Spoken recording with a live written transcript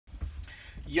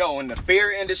Yo, in the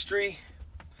beer industry,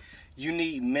 you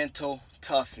need mental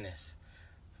toughness.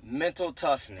 Mental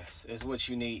toughness is what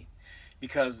you need.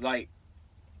 Because, like,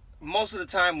 most of the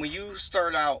time when you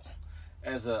start out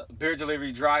as a beer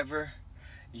delivery driver,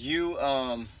 you're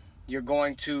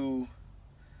going to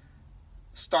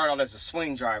start out as a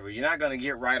swing driver. You're not going to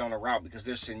get right on a route because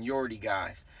they're seniority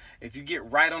guys. If you get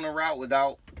right on a route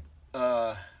without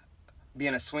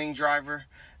being a swing driver,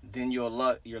 then you're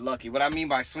lucky. What I mean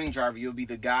by swing driver, you'll be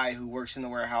the guy who works in the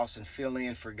warehouse and fill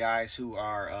in for guys who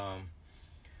are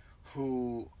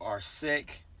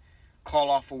sick, call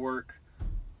off of work,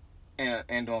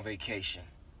 and on vacation.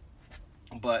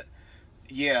 But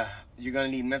yeah, you're gonna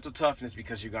need mental toughness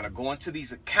because you're gonna go into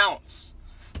these accounts.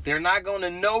 They're not gonna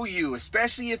know you,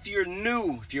 especially if you're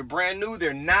new. If you're brand new,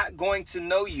 they're not going to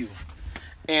know you,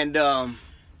 and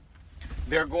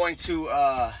they're going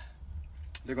to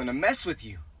mess with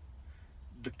you.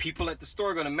 The people at the store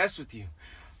are going to mess with you.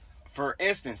 For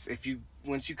instance,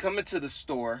 once you come into the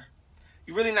store,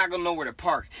 you're really not going to know where to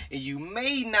park. And you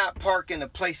may not park in a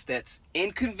place that's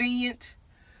inconvenient,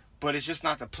 but it's just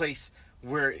not the place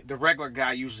where the regular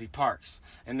guy usually parks.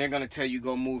 And they're going to tell you,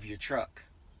 go move your truck.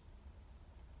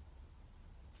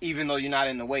 Even though you're not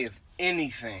in the way of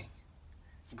anything.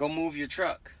 Go move your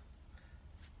truck.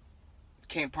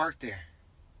 Can't park there.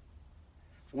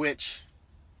 Which,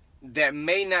 that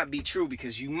may not be true,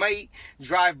 because you might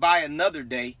drive by another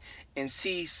day and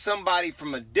see somebody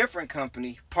from a different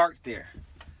company parked there.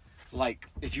 Like,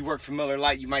 if you work for Miller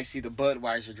Lite, you might see the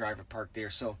Budweiser driver parked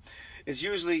there. So it's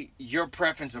usually your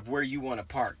preference of where you want to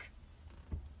park.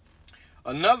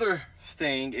 Another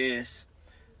thing is,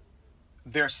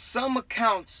 there's some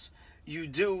accounts you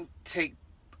do take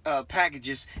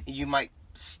packages and you might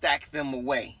stack them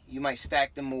away. You might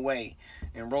stack them away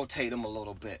and rotate them a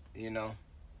little bit, you know.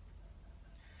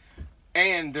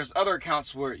 And there's other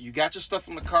accounts where you got your stuff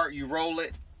in the cart, you roll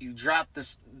it, you drop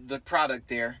the product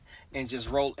there, and just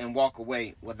roll and walk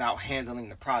away without handling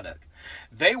the product.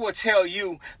 They will tell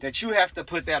you that you have to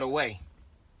put that away.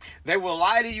 They will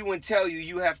lie to you and tell you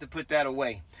you have to put that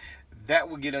away. That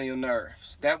will get on your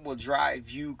nerves. That will drive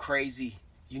you crazy.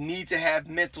 You need to have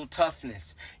mental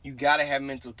toughness. You got to have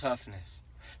mental toughness.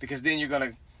 Because then you're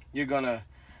gonna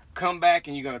come back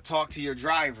and you're gonna talk to your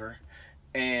driver,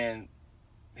 and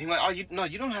he might, you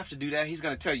don't have to do that. He's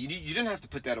going to tell you, you didn't have to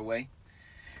put that away.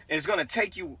 And it's going to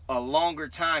take you a longer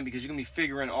time because you're going to be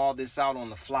figuring all this out on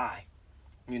the fly.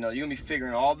 You know, you're going to be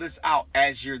figuring all this out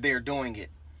as you're there doing it.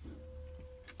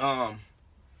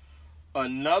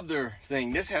 Another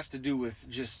thing, this has to do with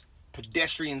just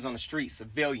pedestrians on the street,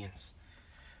 civilians.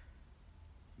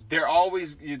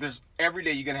 Every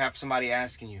day you're going to have somebody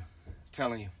asking you,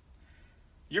 telling you,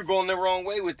 you're going the wrong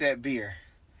way with that beer.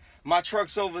 My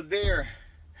truck's over there.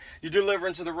 You're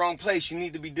delivering to the wrong place. You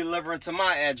need to be delivering to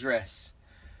my address.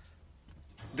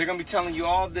 They're going to be telling you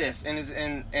all this. And it's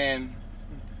going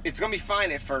to be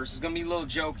fine at first. It's going to be a little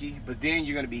jokey. But then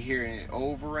you're going to be hearing it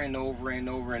over and over and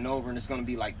over and over. And it's going to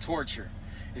be like torture.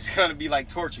 It's going to be like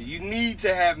torture. You need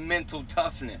to have mental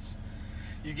toughness.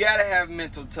 You got to have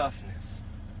mental toughness.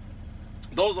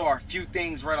 Those are a few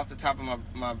things right off the top of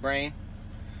my brain.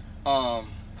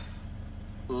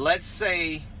 Let's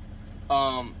say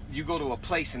you go to a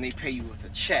place and they pay you with a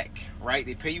check, right?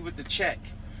 They pay you with the check,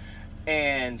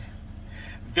 and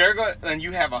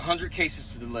you have 100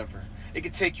 cases to deliver. It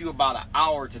could take you about an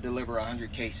hour to deliver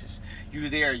 100 cases. You're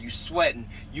there, you sweating,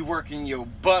 you working your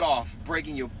butt off,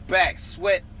 breaking your back,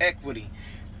 sweat equity,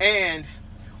 and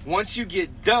once you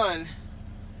get done,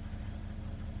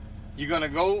 you're gonna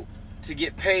go to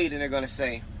get paid, and they're gonna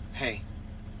say, "Hey,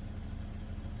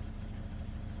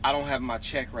 I don't have my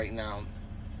check right now.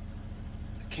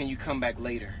 Can you come back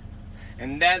later?"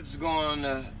 And that's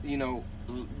gonna,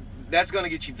 that's gonna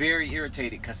get you very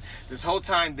irritated, because this whole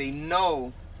time they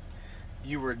know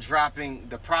you were dropping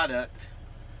the product,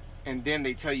 and then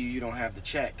they tell you you don't have the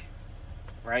check,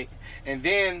 right? And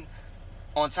then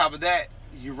on top of that,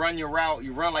 you run your route,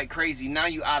 you run like crazy. Now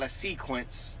you out of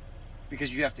sequence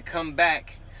because you have to come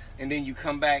back, and then you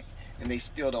come back and they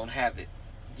still don't have it.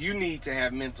 You need to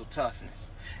have mental toughness,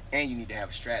 and you need to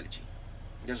have a strategy.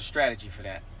 There's a strategy for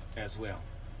that as well.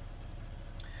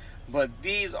 But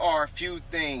these are a few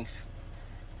things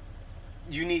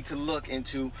you need to look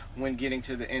into when getting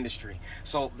to the industry.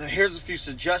 So here's a few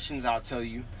suggestions I'll tell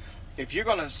you. If you're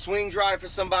going to swing drive for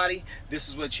somebody, this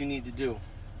is what you need to do.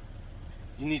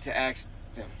 You need to ask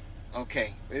them,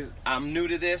 okay, I'm new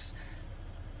to this,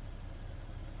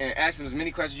 and ask them as many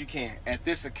questions as you can. At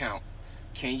this account,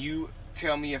 can you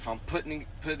tell me if I'm putting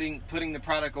the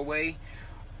product away,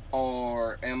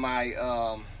 or am I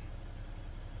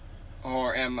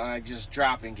just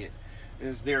dropping it?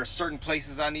 Is there certain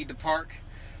places I need to park?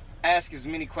 Ask as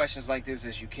many questions like this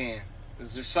as you can.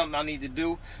 Is there something I need to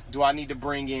do? Do I need to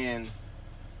bring in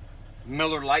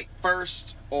Miller Lite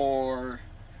first, or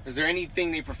is there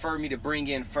anything they prefer me to bring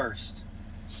in first?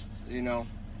 You know,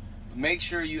 make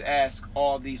sure you ask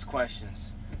all these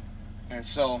questions. And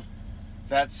so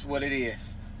that's what it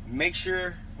is. Make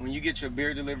sure when you get your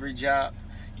beer delivery job,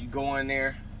 you go in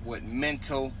there with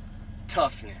mental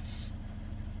toughness.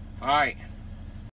 All right.